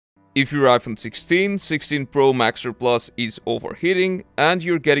If your iPhone 16, 16 Pro Max or Plus is overheating and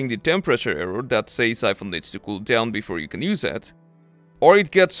you're getting the temperature error that says iPhone needs to cool down before you can use it, or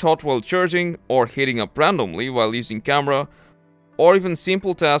it gets hot while charging or heating up randomly while using camera, or even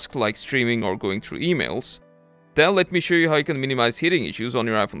simple tasks like streaming or going through emails, then let me show you how you can minimize heating issues on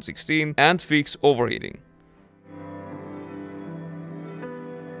your iPhone 16 and fix overheating.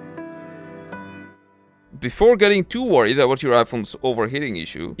 Before getting too worried about your iPhone's overheating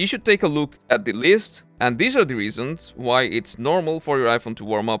issue, you should take a look at the list, and these are the reasons why it's normal for your iPhone to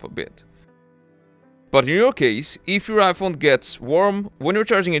warm up a bit. But in your case, if your iPhone gets warm when you're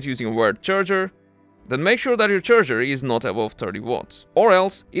charging it using a wired charger, then make sure that your charger is not above 30 watts, or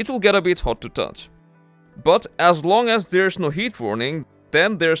else it will get a bit hot to touch. But as long as there's no heat warning,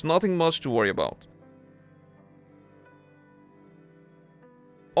 then there's nothing much to worry about.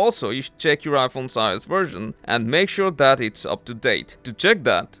 Also, you should check your iPhone's iOS version and make sure that it's up to date. To check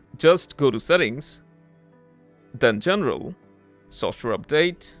that, just go to Settings, then General, Software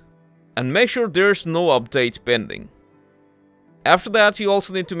Update, and make sure there's no update pending. After that, you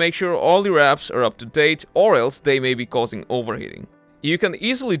also need to make sure all your apps are up to date, or else they may be causing overheating. You can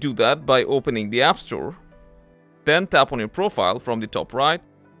easily do that by opening the App Store, then tap on your profile from the top right,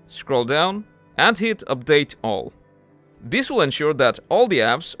 scroll down, and hit Update All. This will ensure that all the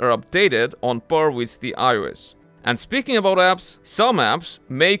apps are updated on par with the iOS. And speaking about apps, some apps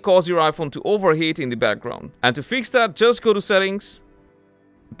may cause your iPhone to overheat in the background. And to fix that, just go to Settings,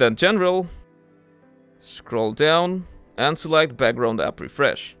 then General, scroll down, and select Background App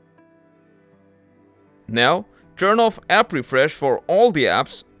Refresh. Now, turn off App Refresh for all the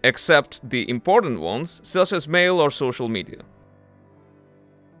apps except the important ones, such as mail or social media.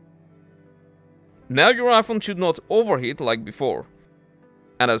 Now your iPhone should not overheat like before.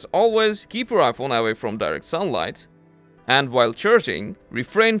 And as always, keep your iPhone away from direct sunlight, and while charging,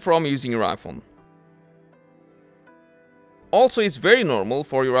 refrain from using your iPhone. Also, it's very normal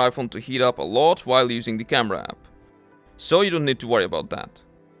for your iPhone to heat up a lot while using the camera app, so you don't need to worry about that.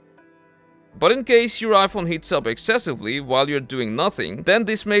 But in case your iPhone heats up excessively while you're doing nothing, then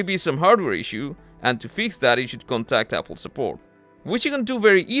this may be some hardware issue, and to fix that you should contact Apple support, which you can do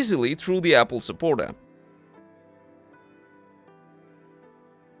very easily through the Apple Support app.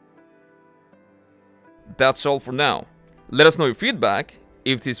 That's all for now. Let us know your feedback.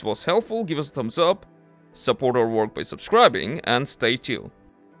 If this was helpful, give us a thumbs up, support our work by subscribing, and stay chill.